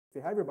If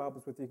you have your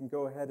Bibles with you, you can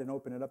go ahead and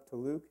open it up to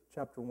Luke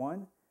chapter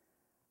 1.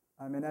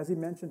 And as he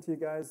mentioned to you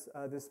guys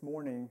this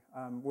morning,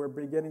 we're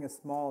beginning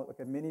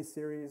a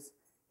mini-series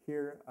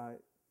here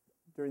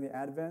during the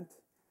Advent.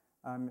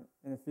 And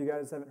if you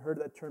guys haven't heard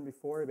that term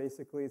before,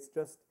 basically it's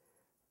just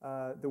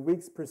the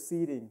weeks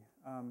preceding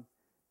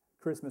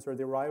Christmas or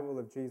the arrival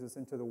of Jesus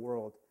into the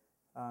world.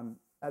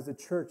 As a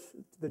church,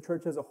 the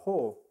church as a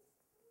whole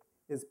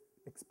it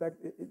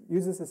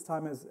uses this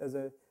time as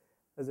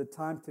a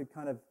time to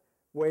kind of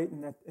wait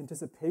in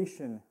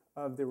anticipation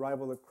of the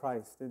arrival of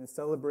Christ and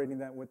celebrating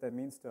what that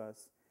means to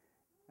us.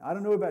 I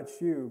don't know about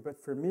you,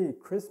 but for me,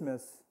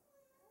 Christmas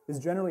is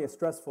generally a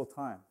stressful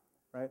time,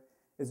 right?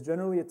 It's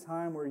generally a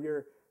time where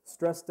you're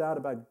stressed out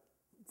about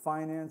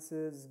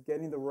finances,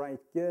 getting the right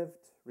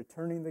gift,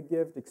 returning the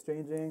gift,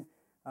 exchanging.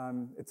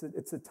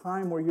 It's a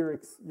time where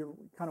you're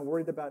kind of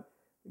worried about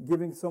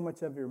giving so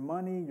much of your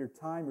money, your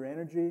time, your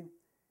energy.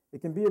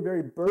 It can be a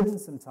very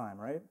burdensome time,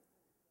 right?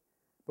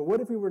 But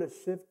what if we were to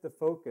shift the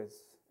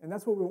focus? And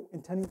that's what we're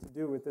intending to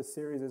do with this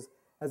series is,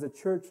 as a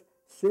church,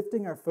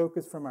 shifting our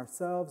focus from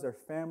ourselves, our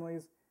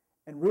families,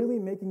 and really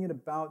making it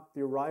about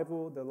the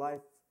arrival, the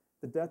life,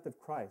 the death of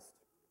Christ.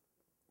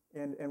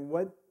 And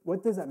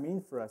what does that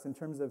mean for us in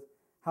terms of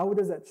how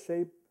does that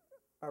shape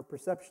our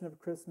perception of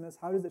Christmas?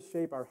 How does it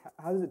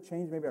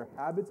change maybe our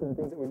habits and the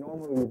things that we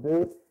normally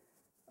do?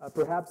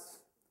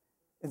 Perhaps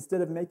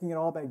instead of making it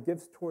all about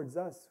gifts towards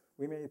us,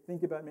 we may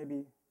think about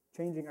maybe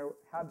changing our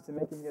habits and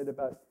making it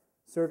about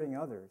serving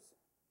others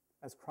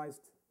as Christ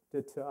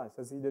did to us,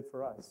 as he did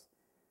for us.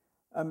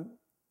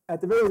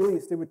 At the very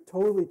least, it would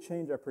totally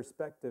change our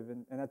perspective,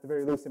 and at the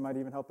very least, it might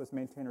even help us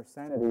maintain our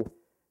sanity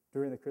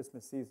during the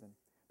Christmas season.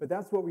 But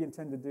that's what we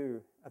intend to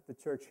do at the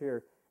church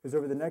here, is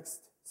over the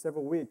next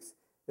several weeks,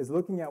 is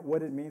looking at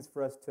what it means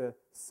for us to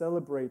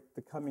celebrate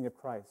the coming of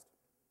Christ.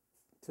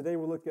 Today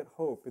we'll look at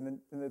hope, and then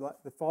in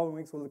the following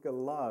weeks we'll look at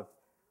love,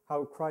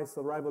 how Christ's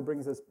arrival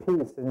brings us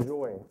peace and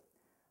joy.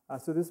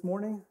 So this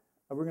morning,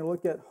 we're going to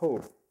look at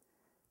hope.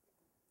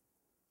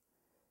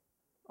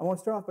 I want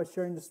to start off by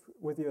sharing just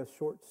with you a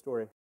short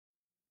story.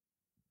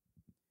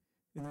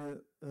 In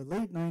the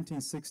late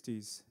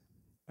 1960s,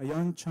 a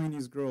young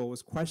Chinese girl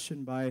was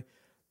questioned by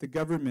the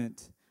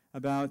government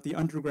about the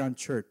underground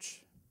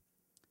church.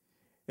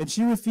 And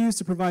she refused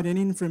to provide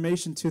any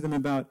information to them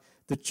about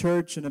the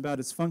church and about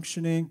its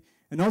functioning.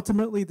 And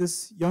ultimately,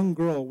 this young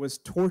girl was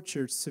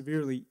tortured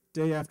severely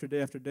day after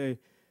day after day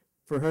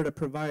for her to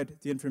provide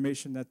the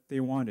information that they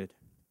wanted.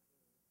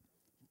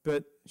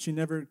 But she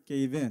never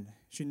gave in.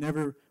 She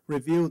never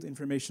revealed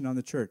information on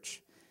the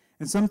church.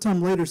 And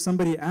sometime later,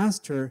 somebody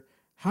asked her,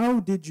 "How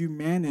did you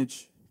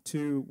manage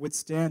to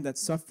withstand that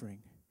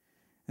suffering?"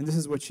 And this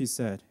is what she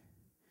said.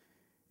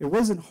 "It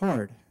wasn't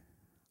hard.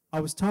 I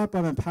was taught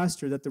by my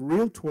pastor that the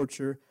real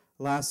torture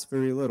lasts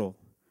very little.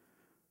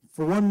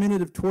 For 1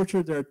 minute of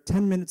torture, there are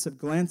 10 minutes of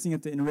glancing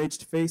at the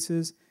enraged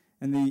faces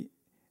and the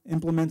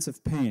implements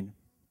of pain.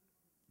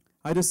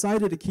 I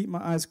decided to keep my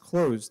eyes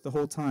closed the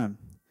whole time.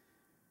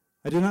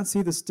 I did not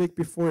see the stick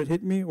before it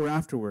hit me or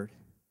afterward.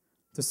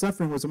 The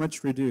suffering was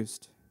much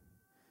reduced."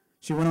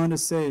 She went on to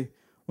say,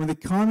 "When the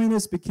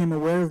communists became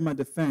aware of my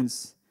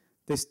defense,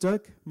 they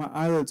stuck my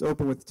eyelids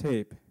open with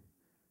tape.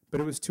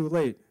 But it was too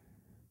late.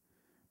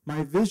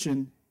 My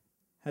vision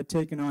had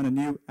taken on a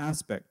new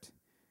aspect,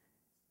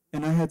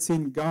 and I had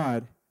seen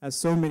God as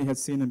so many had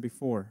seen him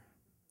before.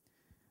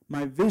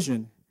 My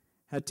vision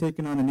had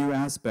taken on a new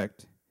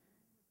aspect,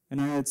 and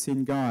I had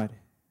seen God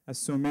as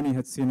so many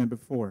had seen him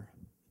before."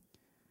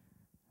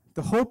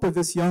 The hope of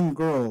this young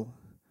girl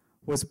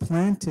was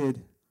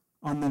planted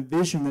on the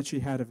vision that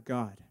she had of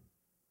God.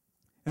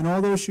 And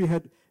although she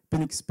had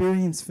been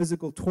experiencing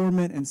physical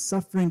torment and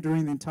suffering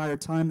during the entire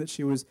time that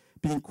she was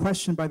being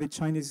questioned by the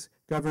Chinese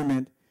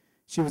government,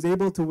 she was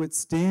able to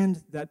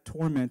withstand that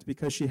torment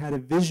because she had a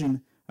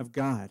vision of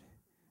God,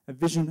 a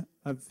vision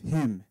of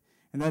him.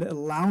 And that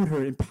allowed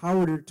her,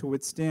 empowered her to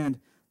withstand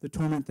the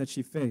torment that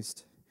she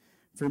faced.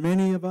 For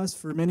many of us,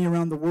 for many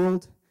around the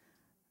world,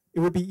 it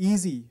would be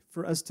easy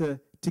for us to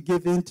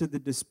give in to the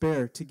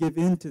despair, to give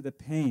in to the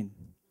pain,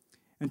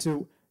 and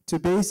to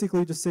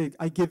basically just say,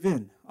 "I give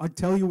in. I'll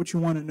tell you what you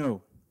want to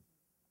know."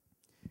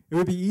 It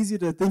would be easy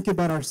to think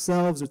about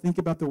ourselves or think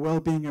about the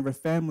well-being of our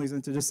families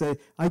and to just say,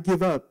 "I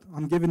give up.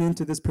 I'm giving in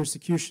to this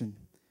persecution."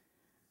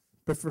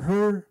 But for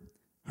her,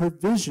 her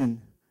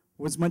vision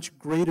was much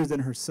greater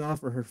than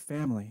herself or her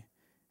family.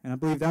 And I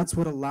believe that's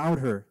what allowed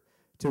her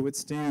to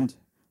withstand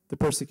the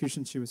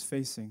persecution she was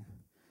facing.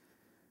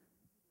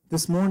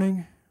 This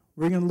morning,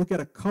 we're going to look at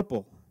a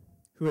couple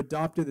who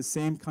adopted the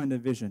same kind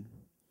of vision.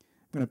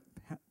 I'm going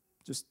to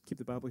just keep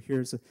the Bible here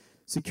as a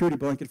security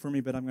blanket for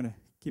me, but I'm going to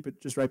keep it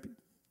just right.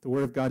 The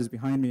Word of God is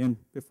behind me and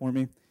before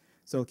me,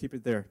 so I'll keep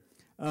it there.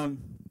 We're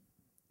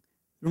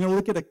going to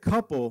look at a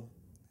couple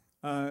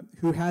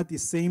who had the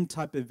same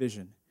type of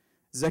vision,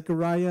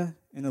 Zechariah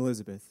and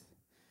Elizabeth.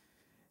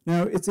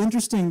 Now, it's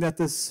interesting that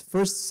this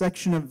first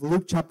section of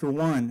Luke chapter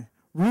 1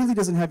 really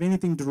doesn't have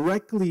anything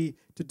directly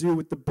to do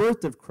with the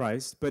birth of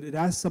Christ, but it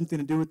has something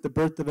to do with the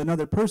birth of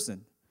another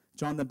person,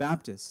 John the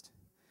Baptist.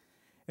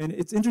 And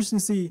it's interesting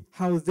to see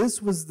how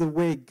this was the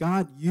way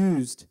God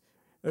used,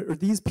 or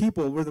these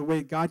people were the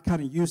way God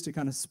kind of used to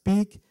kind of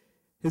speak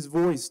his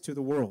voice to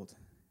the world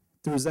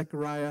through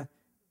Zechariah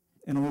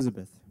and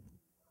Elizabeth.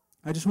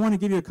 I just want to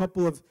give you a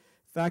couple of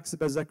facts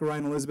about Zechariah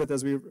and Elizabeth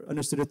as we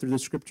understood it through the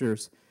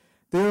scriptures.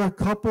 They are a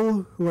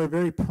couple who are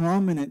very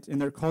prominent in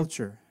their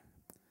culture.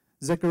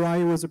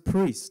 Zechariah was a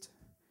priest.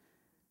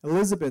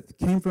 Elizabeth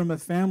came from a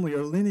family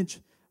or lineage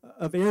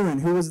of Aaron,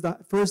 who was the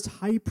first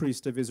high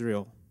priest of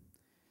Israel.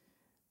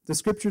 The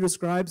scripture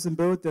describes them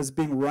both as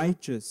being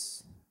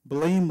righteous,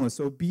 blameless,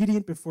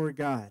 obedient before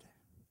God.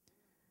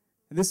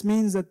 And this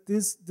means that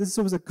this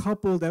was a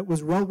couple that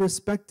was well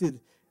respected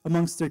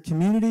amongst their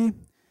community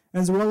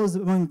as well as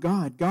among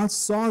God. God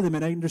saw them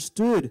and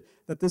understood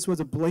that this was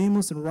a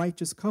blameless and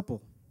righteous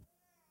couple.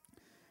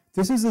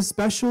 This is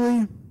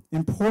especially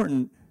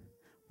important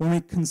when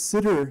we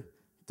consider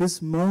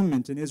this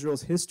moment in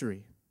Israel's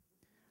history.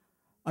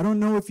 I don't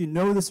know if you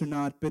know this or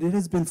not, but it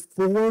has been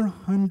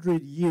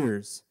 400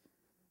 years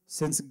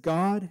since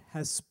God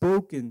has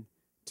spoken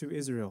to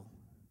Israel.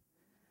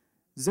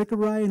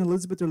 Zechariah and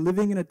Elizabeth are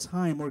living in a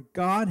time where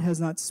God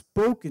has not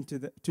spoken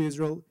to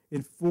Israel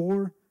in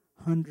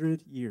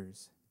 400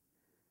 years.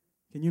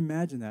 Can you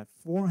imagine that?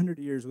 400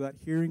 years without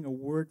hearing a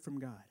word from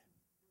God.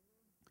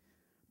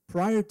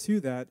 Prior to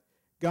that,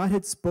 God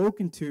had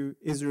spoken to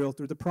Israel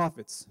through the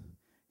prophets.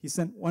 He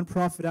sent one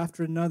prophet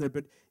after another,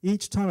 but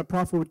each time a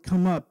prophet would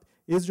come up,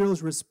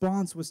 Israel's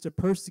response was to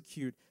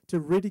persecute, to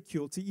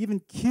ridicule, to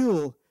even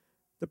kill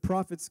the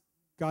prophets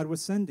God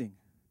was sending.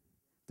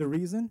 The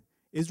reason?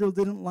 Israel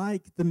didn't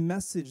like the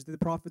message that the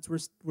prophets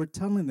were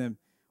telling them.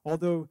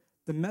 Although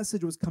the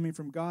message was coming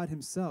from God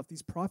himself,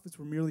 these prophets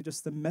were merely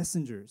just the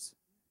messengers.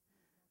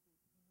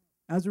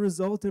 As a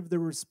result of their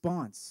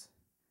response,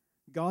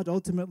 God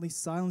ultimately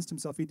silenced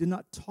himself. He did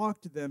not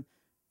talk to them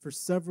for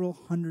several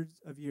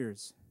hundreds of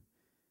years.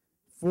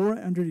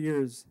 400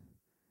 years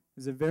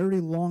is a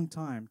very long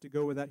time to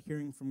go without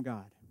hearing from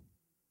God.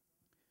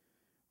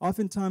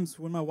 Oftentimes,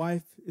 when my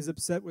wife is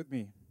upset with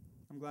me,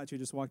 I'm glad she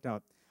just walked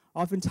out.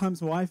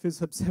 Oftentimes, my wife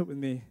is upset with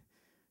me.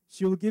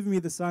 She will give me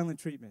the silent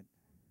treatment.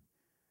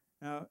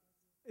 Now,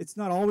 it's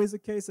not always the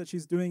case that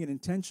she's doing it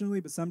intentionally,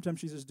 but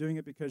sometimes she's just doing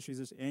it because she's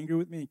just angry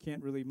with me and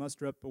can't really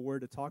muster up a word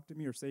to talk to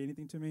me or say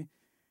anything to me.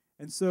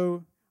 And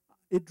so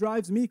it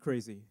drives me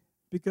crazy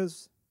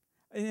because,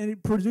 and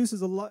it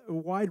produces a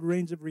wide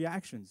range of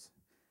reactions.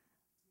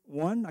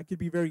 One, I could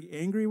be very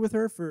angry with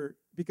her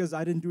because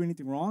I didn't do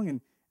anything wrong,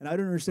 and I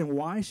don't understand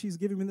why she's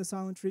giving me the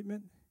silent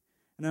treatment.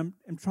 And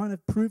I'm trying to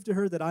prove to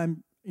her that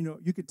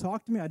you could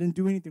talk to me, I didn't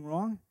do anything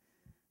wrong.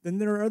 Then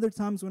there are other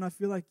times when I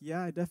feel like,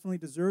 yeah, I definitely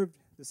deserved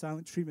the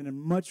silent treatment and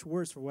much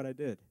worse for what I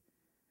did.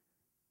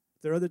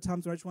 There are other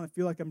times when I just want to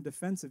feel like I'm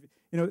defensive.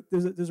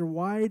 There's a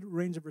wide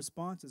range of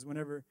responses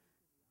whenever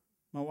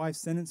my wife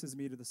sentences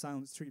me to the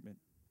silence treatment.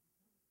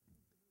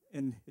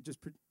 And it just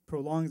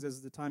prolongs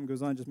as the time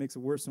goes on, just makes it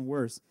worse and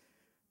worse.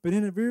 But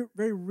in a very,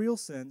 very real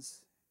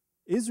sense,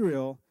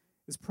 Israel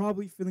is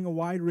probably feeling a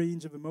wide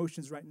range of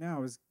emotions right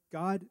now as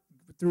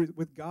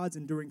with God's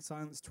enduring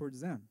silence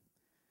towards them.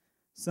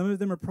 Some of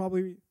them are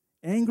probably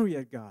angry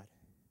at God,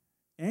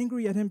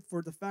 angry at him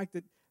for the fact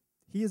that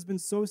he has been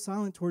so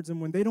silent towards them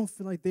when they don't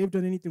feel like they've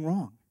done anything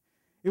wrong.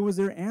 It was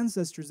their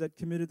ancestors that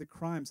committed the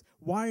crimes.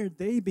 Why are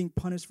they being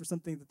punished for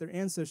something that their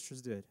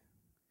ancestors did?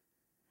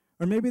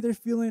 Or maybe they're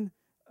feeling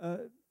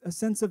a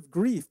sense of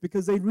grief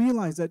because they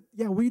realize that,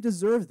 yeah, we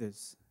deserve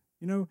this.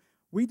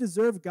 We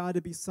deserve God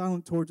to be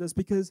silent towards us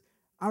because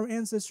our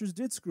ancestors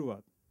did screw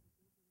up.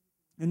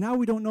 And now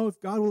we don't know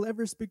if God will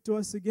ever speak to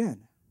us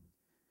again.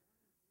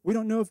 We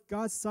don't know if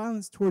God's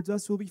silence towards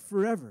us will be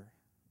forever.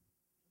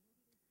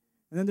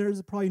 And then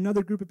there's probably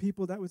another group of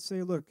people that would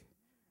say, look,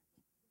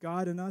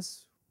 God and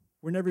us,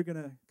 we're never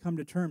going to come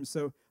to terms,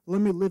 so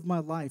let me live my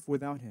life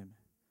without him.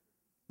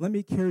 Let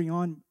me carry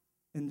on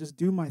and just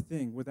do my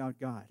thing without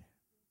God.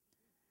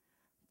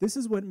 This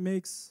is what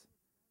makes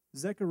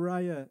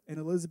Zechariah and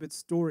Elizabeth's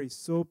story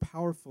so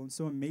powerful and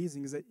so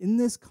amazing, is that in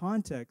this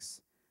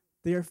context,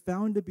 they are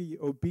found to be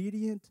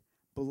obedient,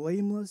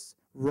 blameless,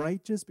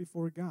 righteous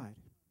before God.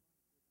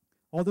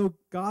 Although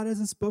God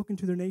hasn't spoken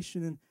to their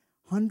nation in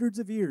hundreds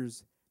of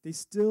years, they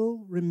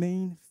still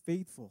remain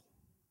faithful.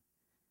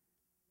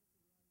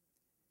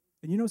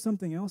 And you know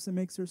something else that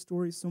makes their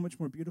story so much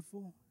more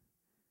beautiful?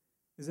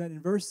 Is that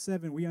in verse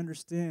 7, we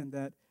understand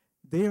that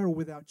they are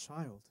without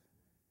child.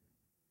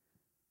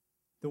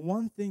 The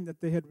one thing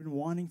that they had been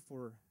wanting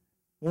for,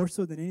 more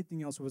so than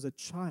anything else, was a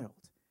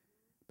child.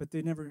 But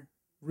they never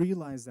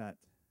realized that.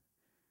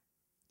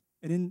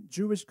 And in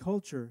Jewish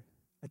culture,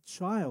 a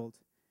child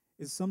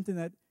is something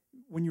that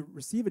when you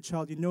receive a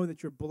child, you know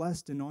that you're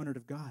blessed and honored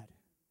of God.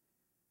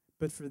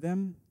 But for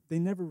them, they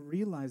never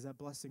realized that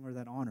blessing or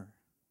that honor.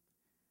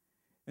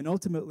 And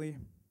ultimately,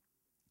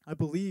 I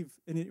believe,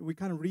 and we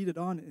kind of read it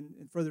on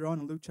and further on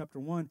in Luke chapter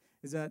 1,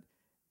 is that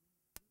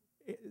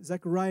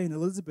Zechariah and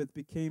Elizabeth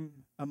became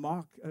a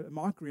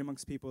mockery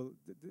amongst people.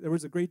 There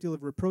was a great deal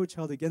of reproach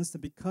held against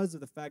them because of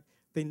the fact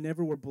they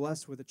never were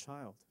blessed with a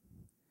child.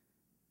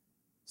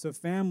 So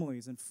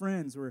families and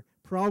friends were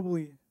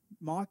probably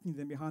mocking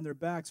them behind their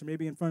backs or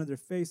maybe in front of their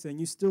face, saying,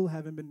 you still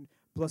haven't been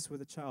blessed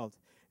with a child.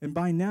 And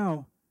by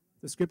now,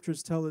 the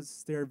scriptures tell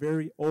us they're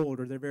very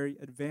old or they're very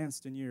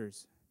advanced in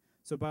years.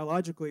 So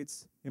biologically,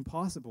 it's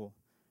impossible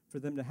for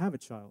them to have a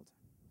child.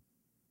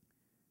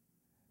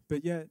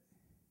 But yet,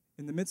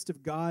 in the midst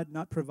of God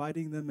not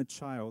providing them a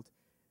child,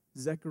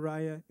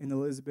 Zechariah and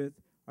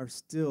Elizabeth are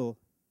still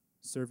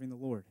serving the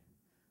Lord.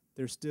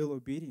 They're still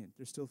obedient.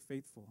 They're still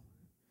faithful.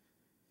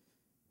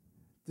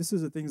 This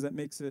is the things that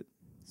makes it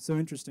so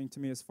interesting to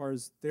me as far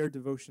as their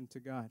devotion to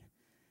God.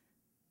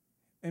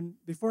 And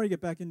before I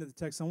get back into the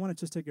text, I want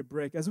to just take a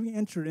break. As we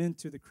enter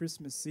into the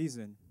Christmas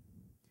season,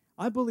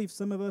 I believe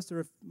some of us,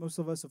 or if most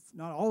of us, if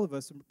not all of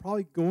us, are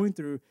probably going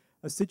through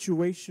a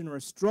situation or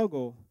a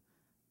struggle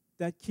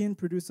that can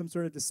produce some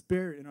sort of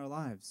despair in our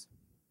lives.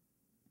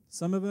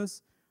 Some of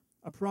us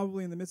are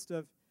probably in the midst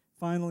of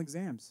final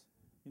exams.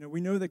 You know,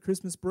 we know that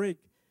Christmas break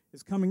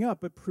is coming up,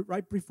 but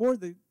right before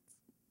the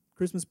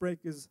Christmas break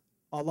is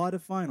a lot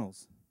of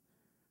finals,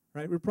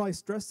 right? We're probably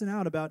stressing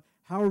out about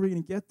how are we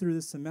going to get through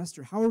this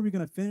semester? How are we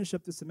going to finish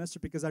up this semester?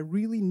 Because I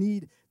really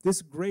need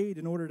this grade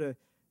in order to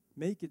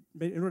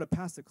in order to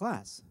pass the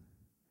class.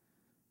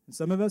 And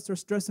some of us are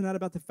stressing out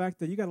about the fact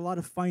that you got a lot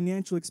of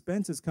financial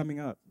expenses coming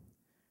up.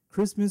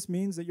 Christmas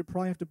means that you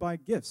probably have to buy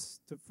gifts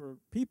for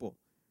people.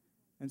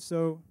 And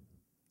so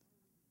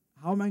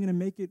how am I going to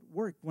make it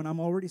work when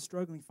I'm already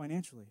struggling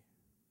financially?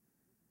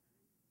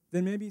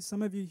 Then maybe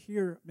some of you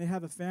here may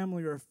have a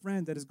family or a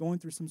friend that is going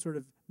through some sort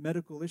of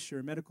medical issue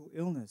or medical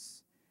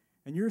illness,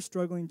 and you're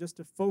struggling just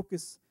to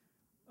focus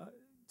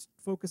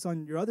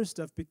on your other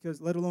stuff, because,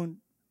 let alone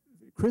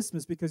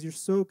Christmas, because you're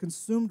so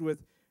consumed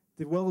with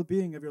the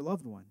well-being of your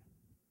loved one.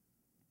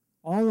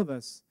 All of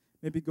us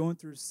may be going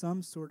through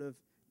some sort of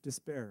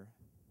despair,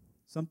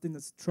 something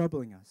that's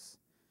troubling us.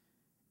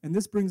 And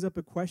this brings up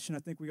a question I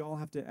think we all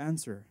have to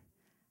answer.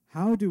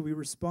 How do we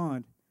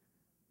respond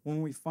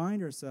when we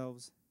find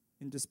ourselves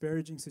in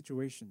disparaging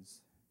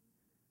situations?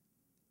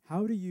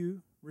 How do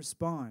you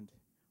respond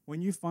when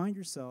you find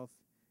yourself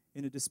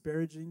in a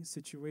disparaging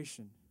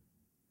situation?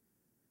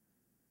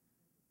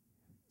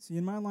 See,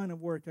 in my line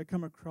of work, I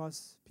come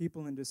across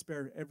people in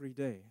despair every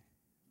day.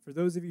 For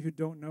those of you who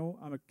don't know,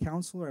 I'm a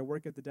counselor. I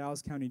work at the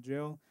Dallas County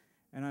Jail,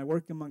 and I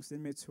work amongst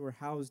inmates who are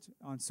housed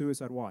on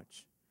suicide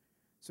watch.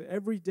 So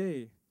every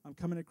day, I'm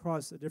coming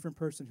across a different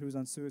person who's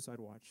on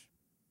suicide watch.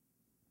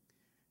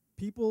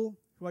 People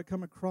who I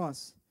come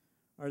across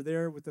are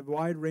there with a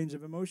wide range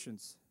of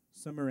emotions.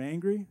 Some are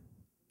angry,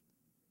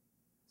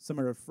 some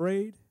are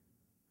afraid,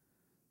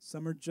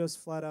 some are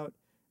just flat out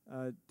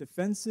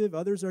defensive,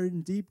 others are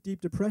in deep,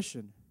 deep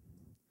depression.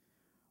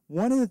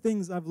 One of the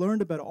things I've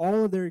learned about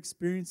all of their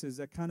experiences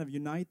that kind of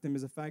unite them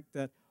is the fact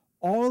that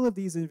all of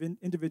these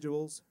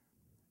individuals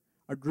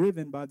are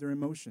driven by their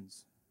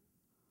emotions.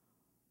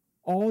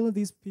 All of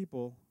these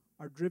people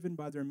are driven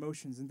by their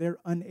emotions, and they're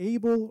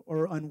unable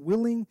or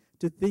unwilling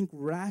to think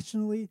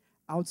rationally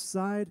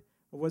outside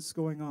of what's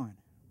going on.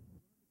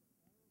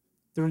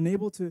 They're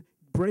unable to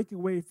break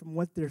away from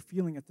what they're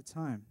feeling at the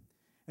time.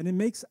 And it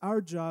makes our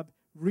job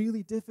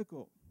really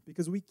difficult,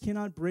 because we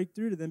cannot break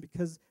through to them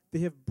because they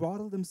have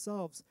bottled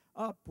themselves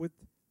up with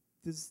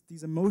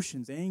these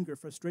emotions, anger,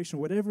 frustration,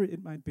 whatever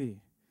it might be.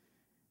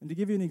 And to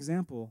give you an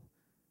example,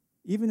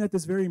 even at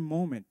this very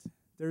moment,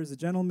 there is a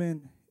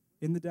gentleman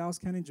in the Dallas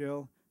County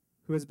Jail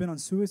who has been on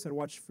suicide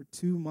watch for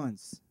 2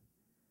 months.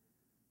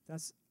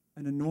 That's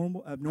an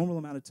abnormal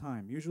amount of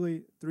time.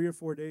 Usually 3 or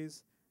 4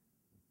 days,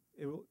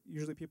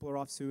 usually people are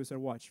off suicide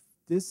watch.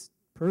 This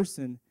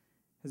person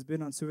has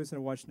been on suicide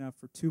watch now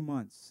for 2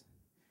 months.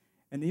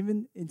 And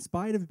even in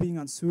spite of being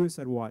on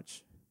suicide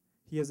watch,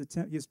 he has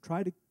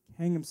tried to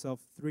hang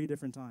himself 3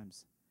 different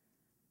times.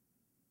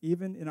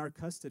 Even in our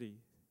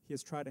custody, he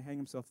has tried to hang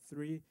himself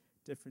 3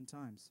 different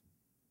times.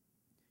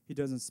 He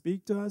doesn't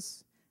speak to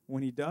us.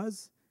 When he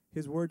does,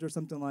 his words are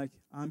something like,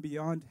 "I'm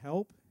beyond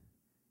help.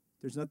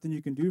 There's nothing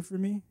you can do for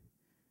me.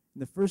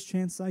 And the first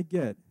chance I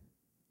get,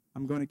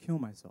 I'm going to kill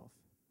myself."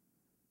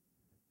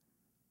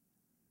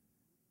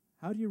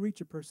 How do you reach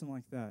a person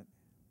like that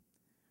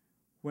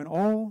when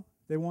all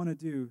they want to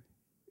do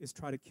is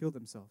try to kill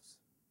themselves?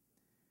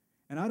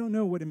 And I don't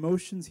know what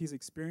emotions he's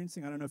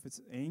experiencing. I don't know if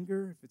it's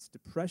anger, if it's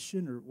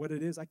depression, or what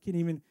it is. I can't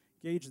even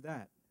gauge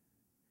that.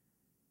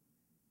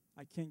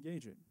 I can't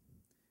gauge it.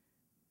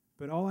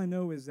 But all I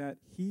know is that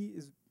he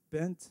is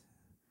bent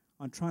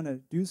on trying to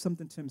do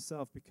something to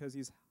himself, because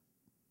he's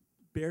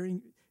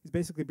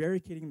basically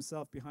barricading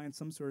himself behind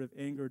some sort of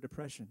anger or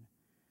depression.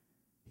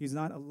 He's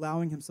not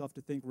allowing himself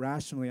to think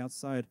rationally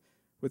outside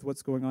with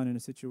what's going on in a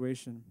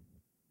situation.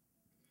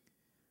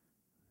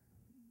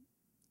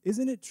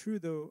 Isn't it true,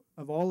 though,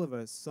 of all of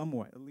us,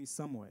 somewhat, at least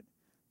somewhat,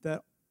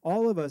 that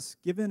all of us,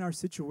 given our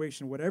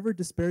situation, whatever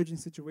disparaging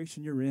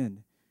situation you're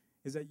in,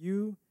 is that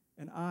you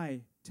and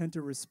I tend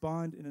to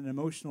respond in an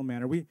emotional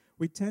manner. We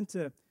tend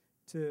to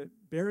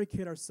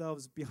barricade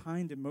ourselves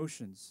behind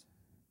emotions.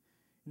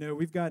 You know,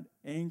 we've got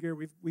anger,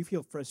 we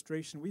feel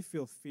frustration, we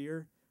feel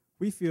fear,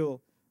 we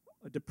feel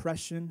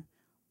depression.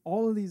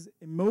 all of these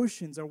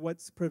emotions are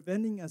what's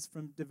preventing us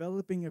from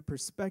developing a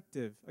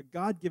perspective, a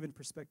God-given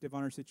perspective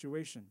on our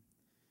situation.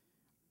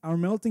 Our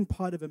melting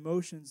pot of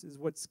emotions is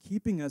what's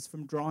keeping us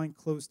from drawing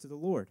close to the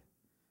Lord.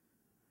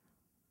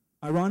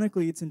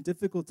 Ironically, it's in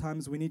difficult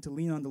times we need to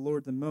lean on the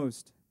Lord the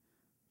most,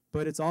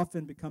 but it's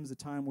often becomes a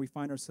time we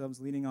find ourselves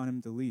leaning on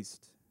Him the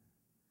least.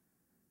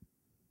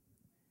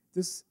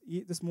 This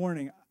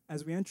morning,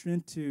 as we enter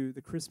into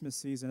the Christmas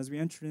season, as we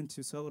enter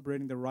into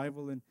celebrating the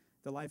arrival in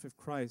the life of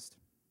Christ,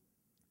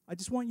 I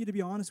just want you to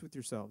be honest with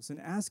yourselves and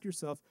ask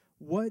yourself,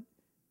 what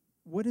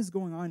is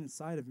going on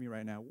inside of me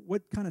right now?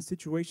 What kind of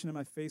situation am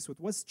I faced with?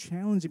 What's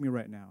challenging me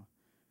right now?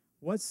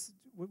 What's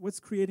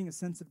creating a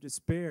sense of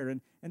despair?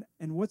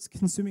 And what's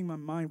consuming my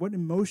mind? What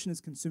emotion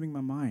is consuming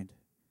my mind?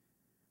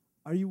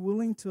 Are you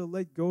willing to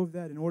let go of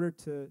that in order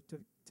to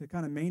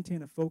kind of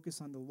maintain a focus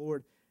on the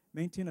Lord,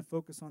 maintain a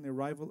focus on the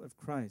arrival of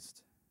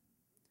Christ?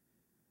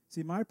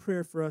 See, my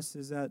prayer for us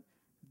is that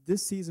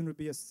this season would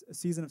be a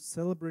season of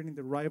celebrating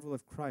the arrival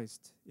of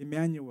Christ,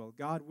 Emmanuel,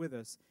 God with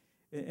us,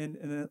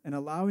 and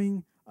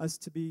allowing us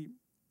to be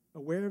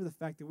aware of the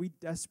fact that we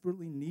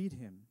desperately need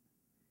Him,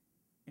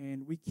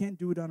 and we can't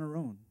do it on our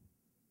own.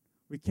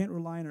 We can't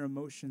rely on our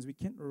emotions. We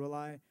can't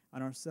rely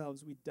on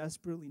ourselves. We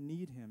desperately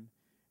need Him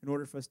in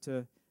order for us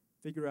to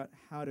figure out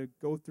how to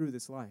go through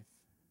this life.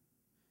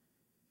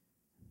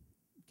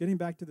 Getting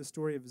back to the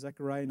story of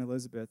Zechariah and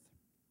Elizabeth,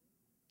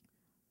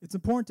 it's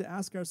important to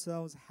ask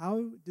ourselves,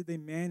 how did they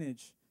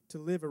manage to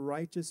live a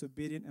righteous,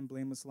 obedient, and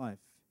blameless life?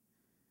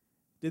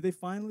 Did they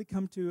finally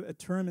come to a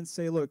term and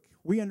say, look,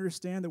 we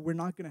understand that we're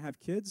not going to have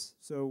kids,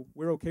 so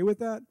we're okay with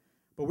that,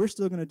 but we're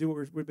still going to do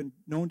what we've been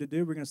known to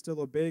do. We're going to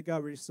still obey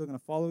God. We're still going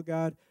to follow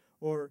God.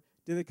 Or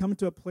did they come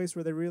to a place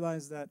where they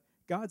realize that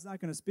God's not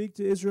going to speak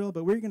to Israel,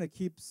 but we're going to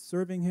keep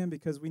serving Him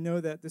because we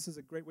know that this is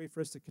a great way for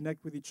us to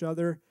connect with each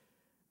other?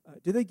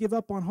 Did they give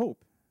up on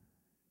hope?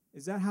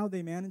 Is that how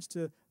they managed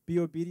to be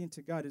obedient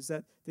to God? Is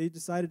that they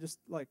decided just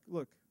like,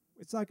 look,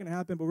 it's not going to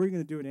happen, but we're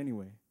going to do it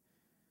anyway?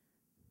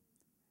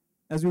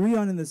 As we read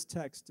on in this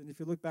text, and if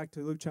you look back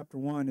to Luke chapter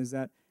 1, is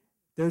that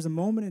there's a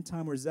moment in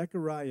time where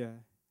Zechariah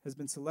has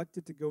been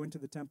selected to go into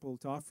the temple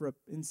to offer up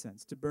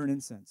incense, to burn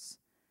incense.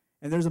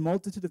 And there's a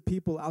multitude of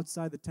people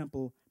outside the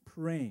temple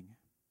praying.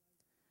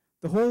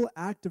 The whole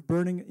act of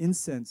burning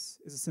incense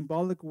is a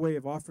symbolic way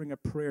of offering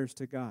up prayers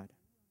to God.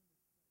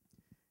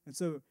 And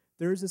so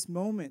there's this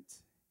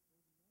moment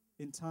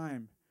in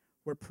time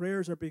where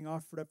prayers are being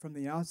offered up from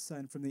the outside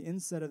and from the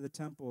inside of the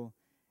temple,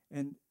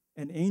 and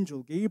an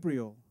angel,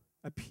 Gabriel,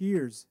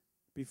 appears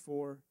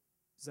before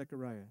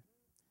Zechariah.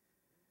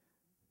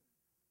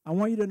 I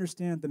want you to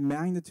understand the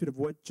magnitude of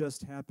what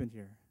just happened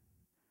here.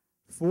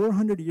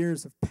 400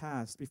 years have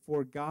passed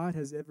before God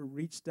has ever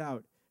reached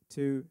out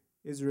to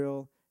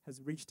Israel,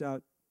 has reached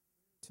out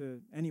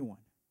to anyone.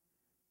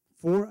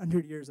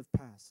 400 years have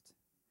passed.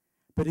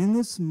 But in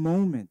this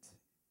moment,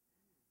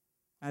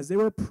 as they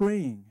were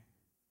praying,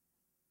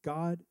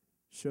 God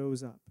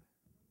shows up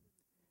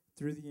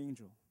through the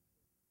angel.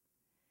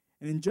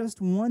 And in just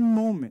one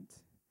moment,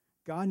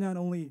 God not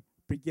only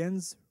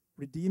begins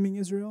redeeming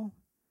Israel,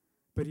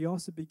 but He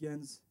also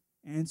begins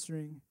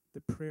answering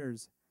the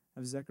prayers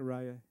of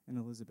Zechariah and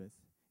Elizabeth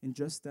in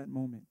just that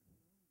moment.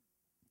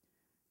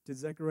 Did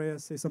Zechariah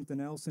say something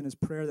else in his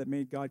prayer that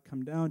made God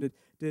come down?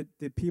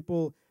 Did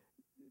people,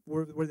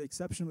 were they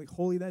exceptionally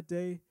holy that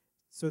day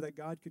so that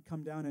God could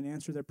come down and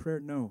answer their prayer?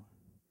 No.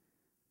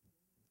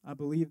 I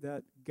believe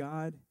that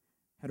God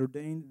had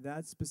ordained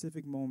that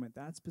specific moment,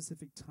 that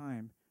specific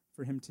time,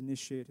 for Him to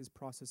initiate His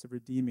process of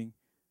redeeming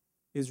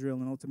Israel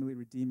and ultimately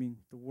redeeming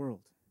the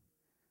world.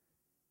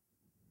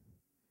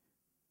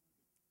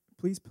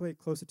 Please pay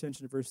close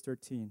attention to verse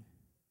 13.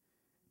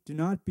 Do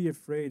not be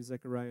afraid,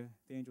 Zechariah,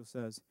 the angel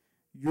says.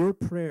 Your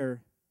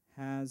prayer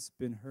has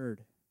been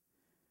heard.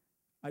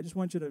 I just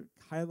want you to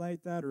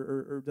highlight that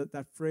or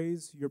that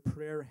phrase, your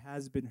prayer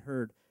has been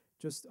heard.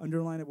 Just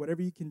underline it,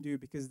 whatever you can do,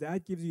 because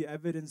that gives you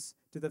evidence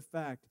to the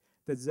fact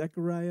that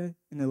Zechariah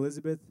and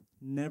Elizabeth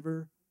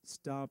never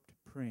stopped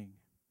praying.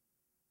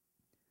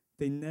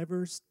 They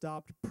never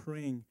stopped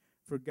praying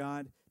for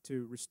God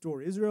to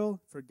restore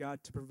Israel, for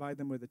God to provide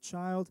them with a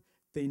child.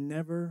 They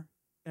never,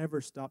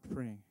 ever stopped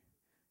praying.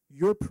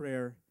 Your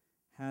prayer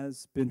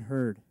has been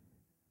heard.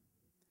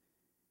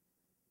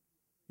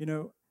 You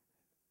know,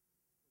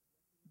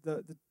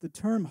 the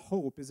term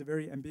hope is a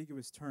very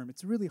ambiguous term.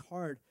 It's really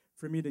hard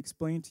for me to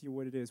explain to you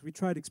what it is. We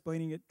tried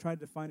explaining it, tried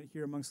to define it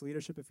here amongst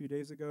leadership a few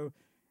days ago,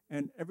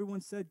 and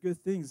everyone said good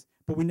things,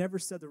 but we never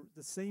said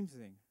the same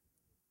thing.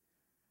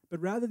 But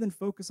rather than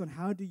focus on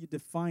how do you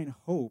define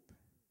hope,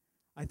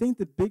 I think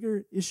the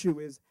bigger issue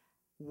is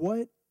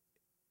what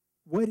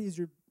is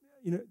your,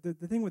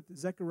 the thing with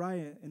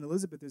Zechariah and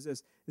Elizabeth is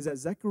this, is that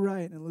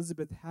Zechariah and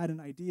Elizabeth had an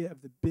idea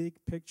of the big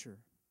picture.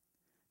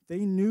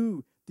 They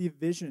knew the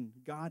vision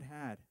God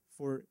had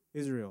for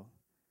Israel.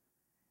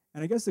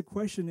 And I guess the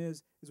question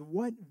is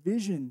what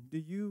vision do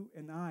you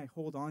and I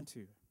hold on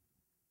to?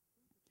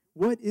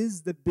 What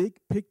is the big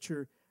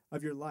picture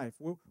of your life?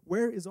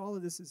 Where is all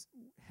of this is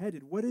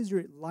headed? What is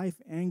your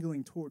life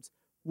angling towards?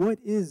 What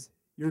is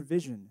your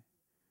vision.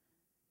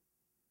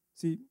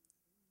 See,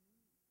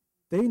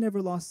 they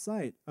never lost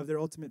sight of their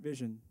ultimate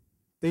vision.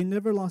 They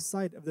never lost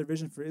sight of their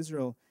vision for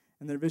Israel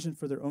and their vision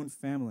for their own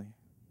family.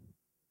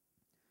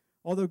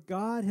 Although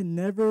God had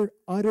never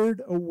uttered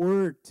a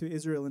word to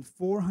Israel in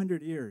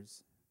 400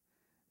 years,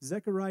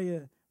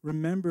 Zechariah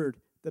remembered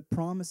the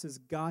promises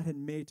God had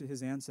made to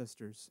his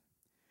ancestors.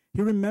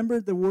 He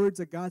remembered the words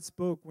that God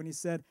spoke when he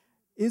said,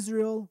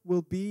 Israel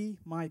will be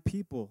my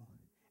people,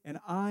 and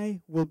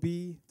I will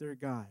be their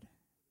God.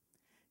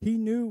 He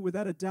knew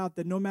without a doubt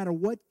that no matter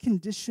what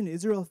condition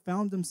Israel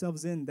found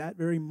themselves in that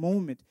very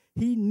moment,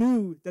 he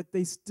knew that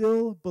they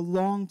still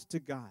belonged to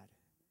God,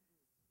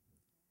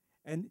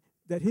 and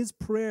that his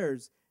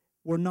prayers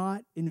were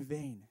not in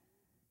vain.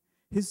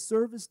 His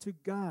service to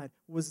God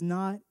was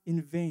not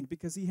in vain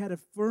because he had a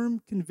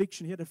firm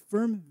conviction, he had a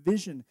firm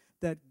vision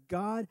that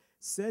God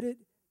said it,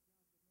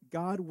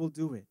 God will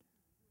do it.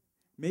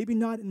 Maybe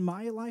not in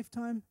my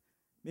lifetime,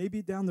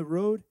 maybe down the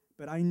road,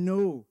 but I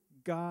know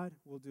God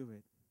will do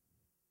it.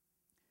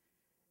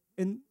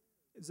 And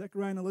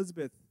Zechariah and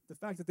Elizabeth, the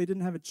fact that they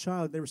didn't have a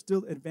child, they were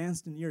still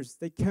advanced in years,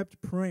 they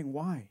kept praying.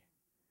 Why?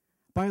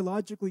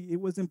 Biologically,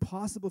 it was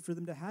impossible for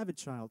them to have a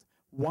child.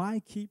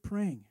 Why keep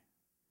praying?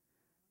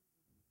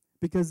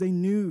 Because they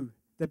knew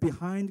that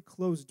behind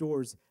closed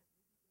doors,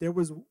 there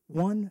was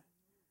one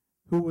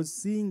who was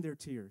seeing their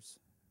tears.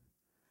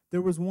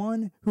 There was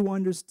one who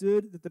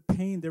understood that the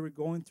pain they were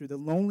going through, the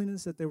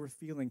loneliness that they were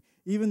feeling,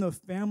 even though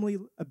family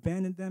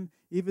abandoned them,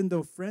 even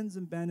though friends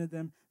abandoned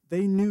them,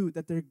 they knew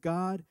that their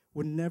God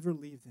would never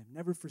leave them,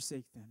 never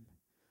forsake them.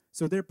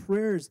 So their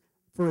prayers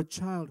for a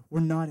child were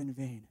not in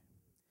vain.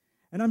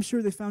 And I'm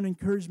sure they found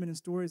encouragement in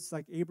stories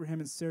like Abraham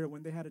and Sarah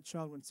when they had a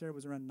child when Sarah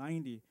was around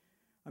 90.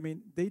 I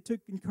mean, they took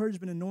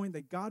encouragement in knowing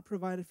that God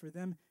provided for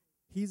them.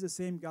 He's the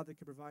same God that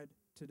can provide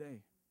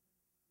today.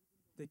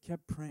 They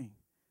kept praying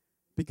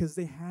because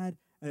they had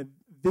a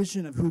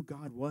vision of who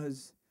God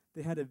was.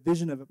 They had a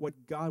vision of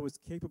what God was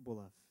capable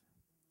of.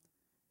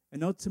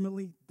 And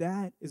ultimately,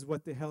 that is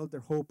what they held their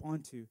hope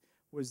onto,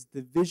 was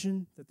the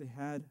vision that they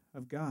had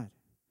of God.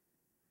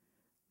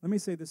 Let me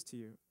say this to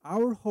you.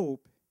 Our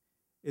hope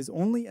is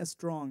only as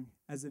strong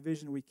as the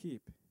vision we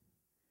keep.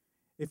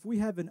 If we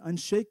have an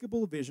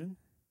unshakable vision,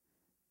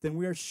 then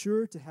we are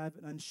sure to have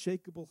an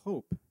unshakable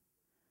hope.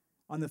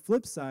 On the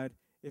flip side,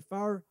 if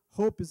our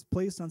hope is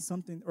placed on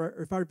something, or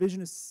if our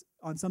vision is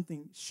on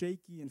something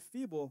shaky and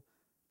feeble,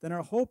 then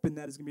our hope in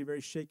that is going to be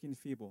very shaky and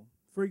feeble.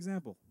 For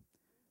example,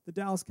 the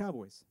Dallas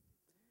Cowboys.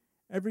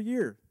 Every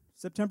year,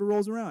 September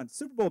rolls around.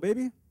 Super Bowl,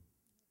 baby.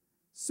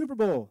 Super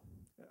Bowl.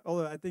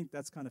 Although I think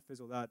that's kind of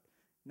fizzled out.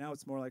 Now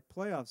it's more like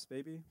playoffs,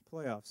 baby.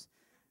 Playoffs.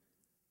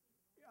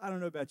 I don't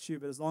know about you,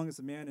 but as long as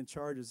the man in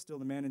charge is still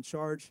the man in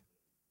charge,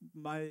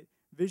 my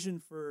vision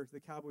for the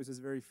Cowboys is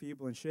very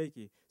feeble and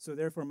shaky. So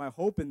therefore, my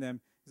hope in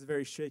them is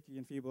very shaky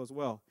and feeble as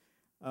well.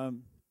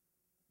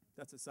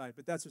 That's aside,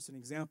 but that's just an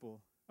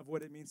example of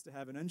what it means to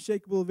have an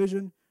unshakable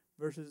vision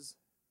versus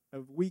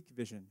a weak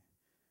vision.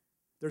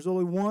 There's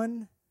only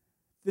one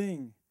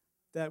thing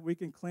that we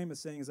can claim as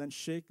saying is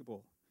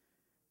unshakable.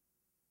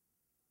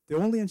 The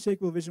only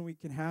unshakable vision we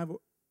can have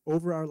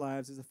over our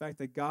lives is the fact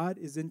that God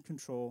is in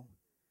control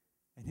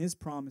and his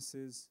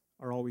promises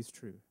are always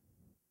true.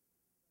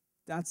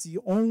 That's the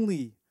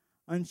only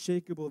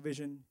unshakable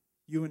vision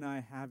you and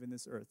I have in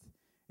this earth,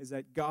 is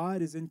that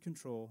God is in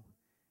control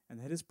and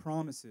that his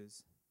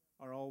promises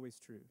are always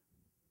true.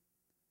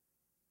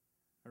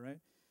 All right?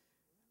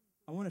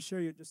 I want to share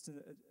you just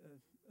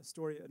a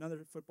story,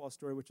 another football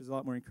story, which is a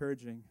lot more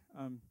encouraging.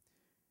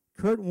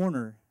 Kurt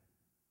Warner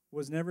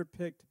was never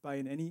picked by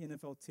any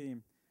NFL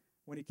team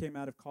when he came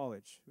out of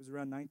college. It was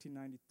around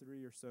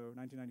 1993 or so,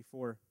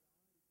 1994.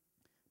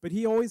 But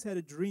he always had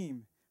a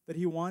dream that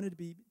he wanted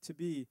to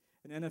be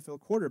an NFL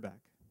quarterback.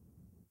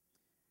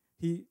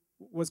 He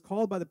was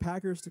called by the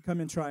Packers to come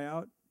and try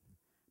out,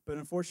 but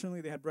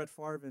unfortunately they had Brett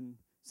Favre and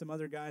some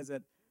other guys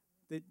that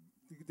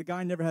the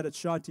guy never had a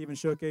shot to even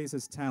showcase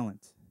his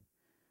talent.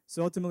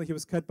 So ultimately he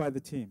was cut by the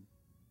team.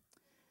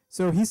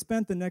 So he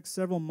spent the next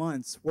several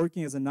months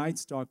working as a night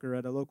stalker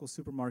at a local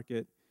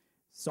supermarket,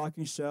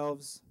 stocking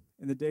shelves.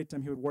 In the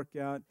daytime he would work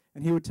out,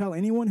 and he would tell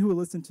anyone who would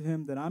listen to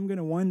him that I'm going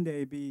to one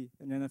day be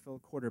an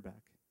NFL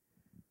quarterback.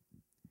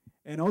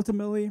 And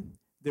ultimately,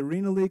 the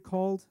Arena League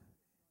called,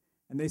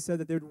 and they said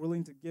that they were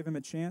willing to give him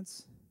a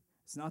chance.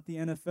 It's not the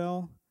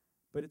NFL,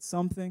 but it's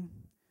something.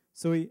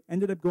 So he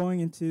ended up going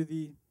into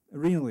the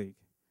Arena League.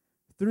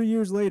 3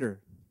 years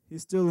later,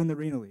 he's still in the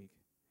Arena League.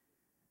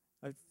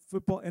 A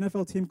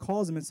NFL team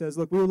calls him and says,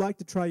 look, we would like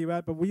to try you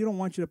out, but we don't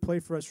want you to play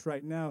for us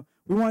right now.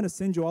 We want to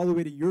send you all the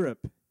way to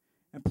Europe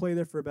and play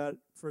there for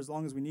as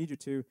long as we need you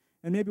to,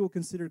 and maybe we'll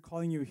consider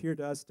calling you here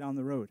to us down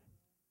the road.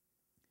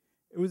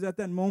 It was at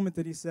that moment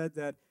that he said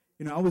that,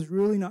 I was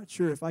really not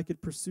sure if I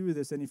could pursue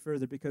this any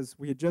further because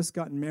we had just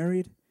gotten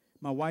married.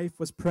 My wife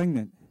was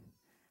pregnant.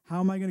 How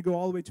am I going to go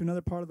all the way to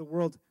another part of the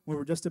world when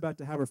we're just about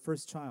to have our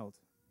first child?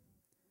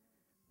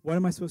 What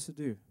am I supposed to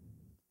do?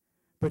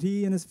 But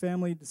he and his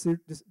family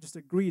just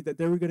agreed that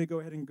they were going to go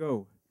ahead and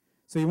go.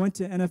 So he went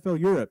to NFL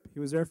Europe. He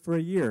was there for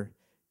a year.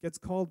 gets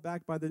called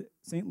back by the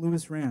St.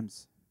 Louis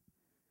Rams.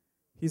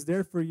 He's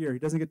there for a year. He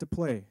doesn't get to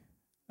play.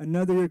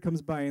 Another year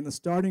comes by, and the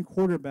starting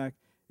quarterback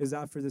is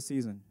out for the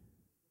season.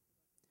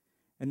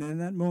 And then in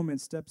that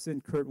moment steps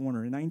in Kurt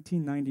Warner in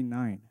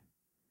 1999.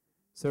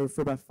 So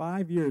for about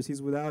 5 years,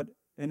 he's without,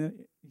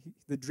 and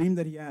the dream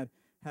that he had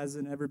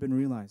hasn't ever been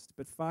realized.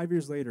 But 5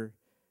 years later,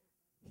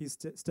 he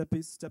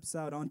steps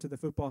out onto the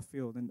football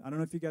field. And I don't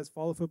know if you guys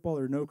follow football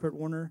or know Kurt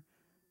Warner.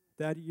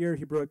 That year,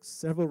 he broke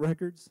several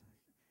records,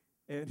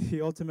 and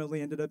he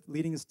ultimately ended up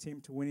leading his team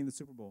to winning the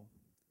Super Bowl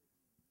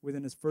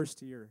within his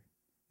first year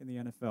in the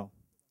NFL,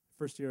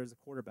 first year as a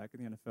quarterback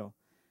in the NFL.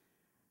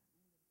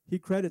 He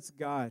credits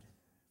God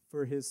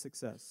for his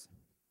success.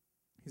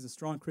 He's a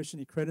strong Christian.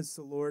 He credits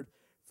the Lord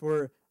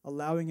for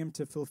allowing him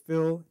to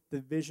fulfill the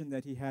vision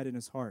that he had in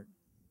his heart.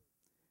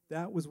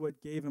 That was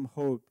what gave him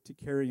hope to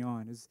carry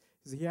on. Is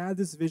he had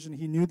this vision.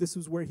 He knew this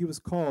was where he was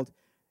called.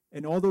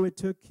 And although it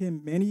took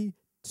him many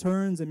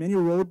turns and many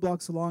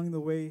roadblocks along the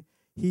way,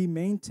 he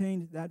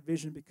maintained that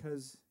vision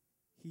because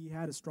he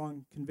had a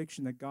strong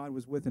conviction that God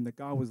was with him, that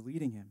God was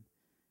leading him.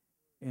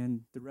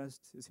 And the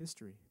rest is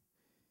history.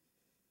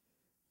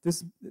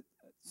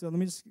 So let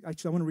me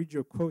I want to read you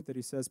a quote that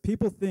he says.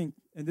 People think,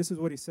 and this is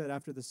what he said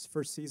after this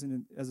first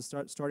season as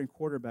a starting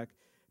quarterback,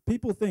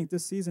 people think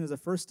this season is the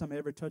first time I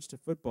ever touched a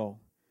football.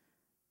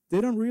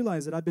 They don't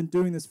realize that I've been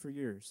doing this for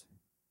years,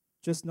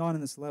 just not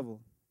on this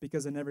level,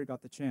 because I never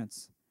got the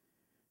chance.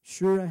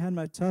 Sure, I had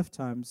my tough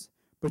times,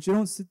 but you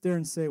don't sit there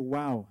and say,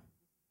 wow,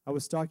 I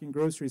was stocking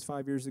groceries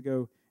 5 years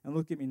ago, and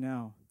look at me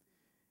now.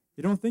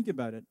 You don't think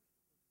about it.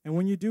 And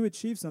when you do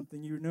achieve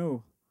something, you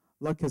know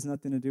luck has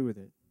nothing to do with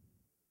it.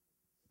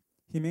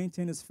 He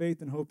maintained his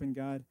faith and hope in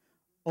God.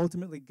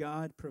 Ultimately,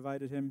 God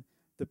provided him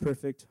the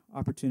perfect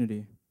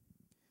opportunity.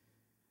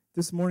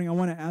 This morning, I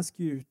want to ask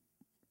you,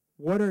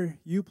 what are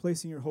you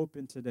placing your hope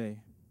in today?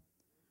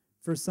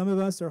 For some of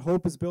us, our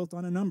hope is built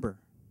on a number.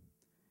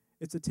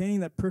 It's attaining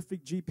that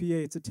perfect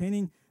GPA. It's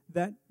attaining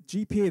that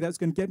GPA that's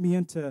going to get me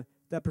into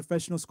that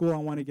professional school I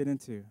want to get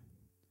into.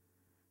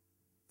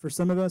 For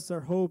some of us,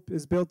 our hope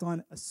is built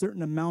on a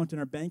certain amount in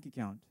our bank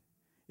account.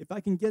 If I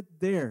can get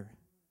there,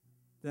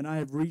 then I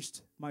have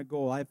reached my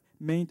goal. I've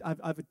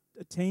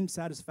attained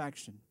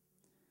satisfaction.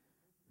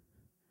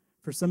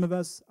 For some of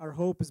us, our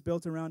hope is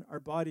built around our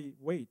body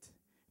weight.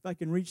 If I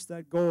can reach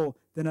that goal,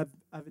 then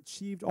I've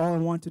achieved all I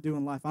want to do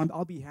in life.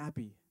 I'll be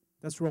happy.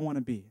 That's where I want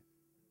to be.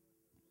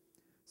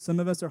 Some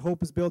of us, our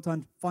hope is built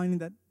on finding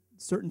that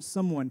certain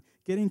someone,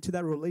 getting to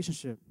that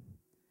relationship,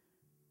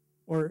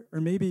 or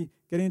maybe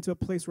getting into a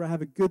place where I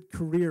have a good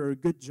career or a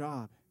good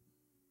job.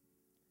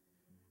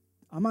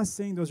 I'm not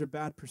saying those are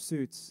bad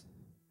pursuits,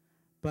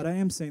 but I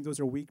am saying those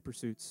are weak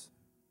pursuits.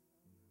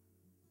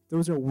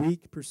 Those are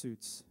weak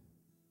pursuits.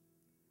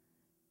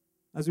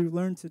 As we've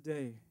learned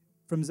today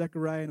from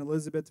Zechariah and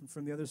Elizabeth and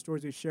from the other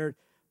stories we shared,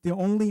 the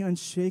only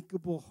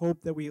unshakable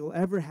hope that we will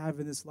ever have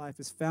in this life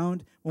is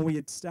found when we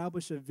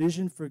establish a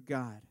vision for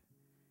God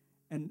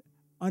and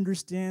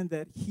understand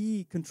that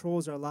He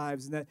controls our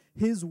lives and that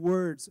His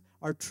words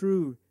are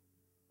true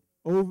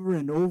over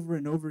and over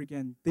and over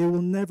again. They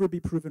will never be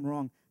proven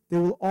wrong. They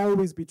will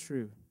always be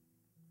true.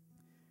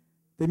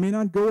 They may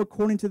not go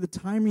according to the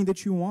timing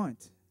that you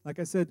want. Like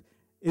I said,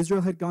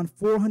 Israel had gone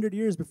 400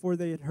 years before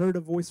they had heard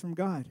a voice from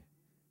God.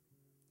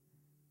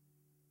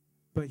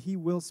 But He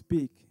will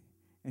speak,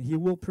 and He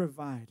will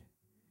provide.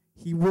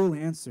 He will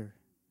answer.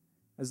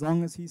 As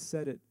long as He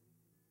said it,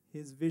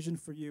 His vision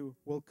for you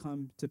will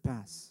come to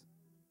pass.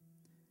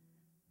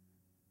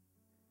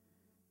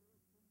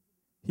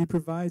 He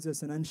provides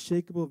us an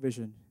unshakable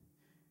vision.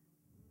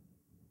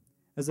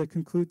 As I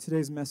conclude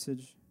today's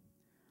message,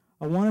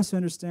 I want us to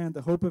understand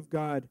the hope of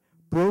God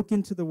broke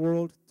into the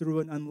world through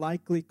an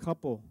unlikely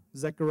couple,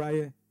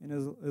 Zechariah and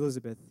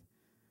Elizabeth.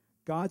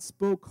 God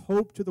spoke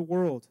hope to the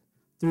world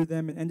through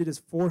them and ended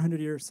His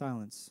 400-year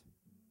silence.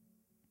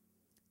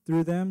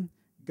 Through them,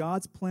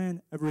 God's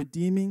plan of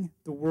redeeming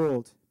the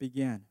world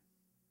began.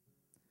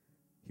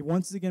 He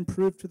once again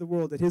proved to the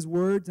world that His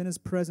words and His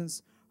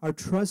presence are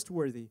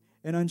trustworthy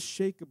and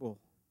unshakable.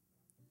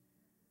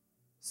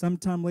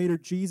 Sometime later,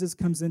 Jesus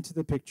comes into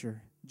the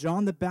picture.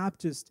 John the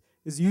Baptist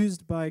is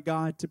used by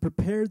God to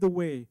prepare the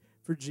way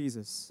for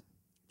Jesus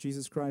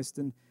Christ.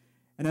 And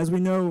as we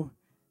know,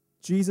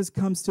 Jesus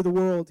comes to the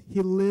world.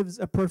 He lives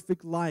a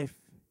perfect life.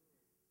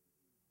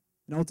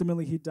 And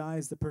ultimately, He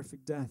dies the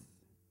perfect death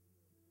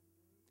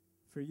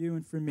for you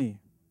and for me.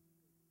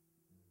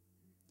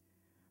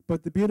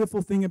 But the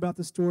beautiful thing about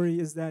the story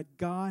is that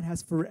God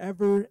has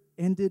forever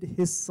ended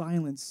His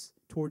silence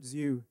towards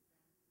you,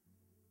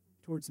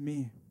 towards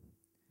me.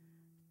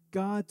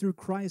 God, through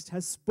Christ,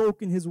 has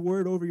spoken His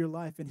word over your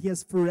life, and He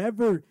has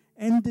forever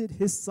ended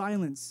His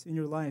silence in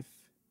your life.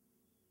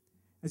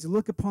 As you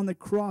look upon the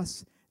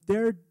cross,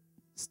 there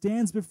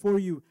stands before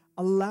you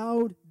a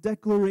loud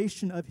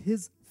declaration of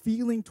His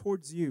feeling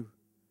towards you,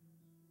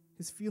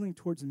 His feeling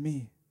towards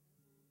me.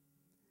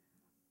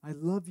 I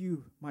love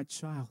you, my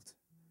child.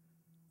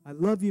 I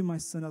love you, my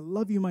son. I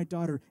love you, my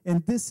daughter.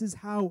 And this is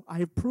how I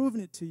have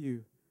proven it to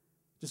you.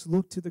 Just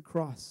look to the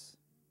cross.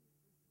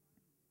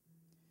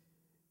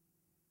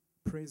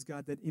 Praise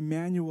God, that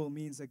Emmanuel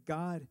means that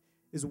God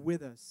is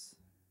with us.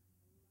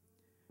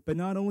 But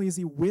not only is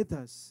he with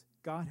us,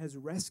 God has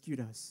rescued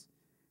us.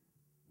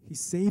 He's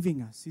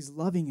saving us. He's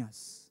loving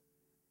us.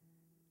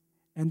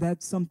 And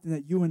that's something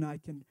that you and I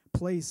can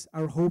place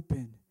our hope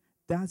in.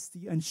 That's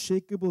the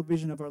unshakable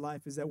vision of our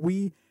life, is that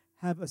we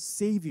have a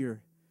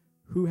Savior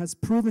who has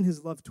proven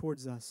his love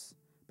towards us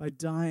by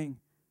dying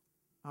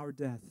our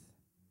death.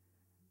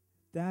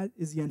 That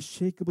is the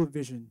unshakable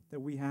vision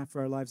that we have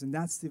for our lives. And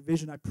that's the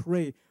vision I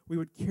pray we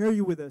would carry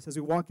with us as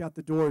we walk out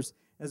the doors,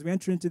 as we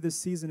enter into this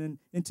season and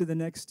into the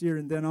next year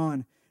and then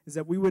on, is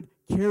that we would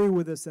carry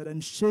with us that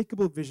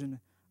unshakable vision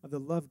of the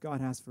love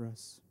God has for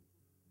us.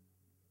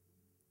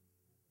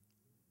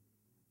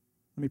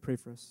 Let me pray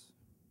for us.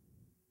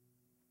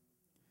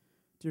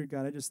 Dear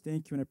God, I just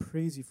thank you and I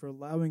praise you for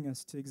allowing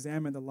us to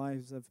examine the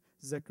lives of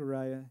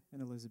Zechariah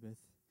and Elizabeth.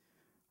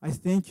 I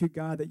thank you,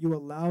 God, that you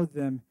allowed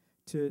them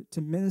to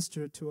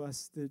minister to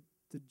us the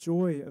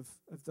joy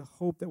of the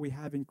hope that we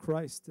have in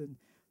Christ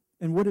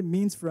and what it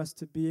means for us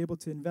to be able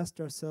to invest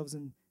ourselves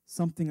in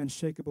something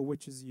unshakable,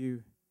 which is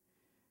you.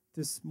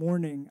 This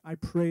morning, I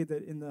pray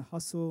that in the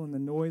hustle and the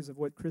noise of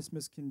what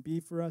Christmas can be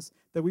for us,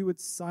 that we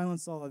would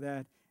silence all of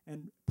that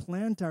and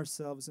plant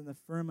ourselves in the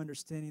firm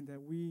understanding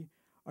that we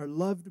are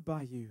loved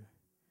by you.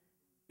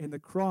 And the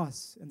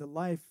cross and the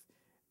life,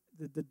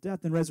 the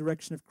death and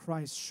resurrection of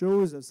Christ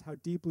shows us how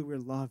deeply we're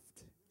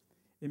loved.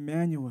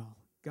 Emmanuel,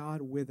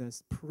 God with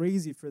us.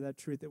 Praise you for that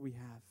truth that we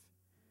have.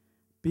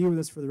 Be with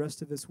us for the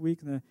rest of this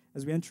week. And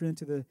as we enter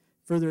into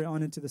further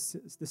on into the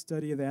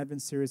study of the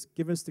Advent series,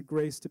 give us the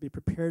grace to be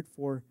prepared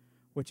for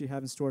what you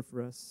have in store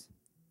for us.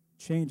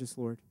 Change us,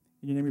 Lord.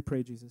 In your name we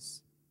pray,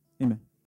 Jesus. Amen.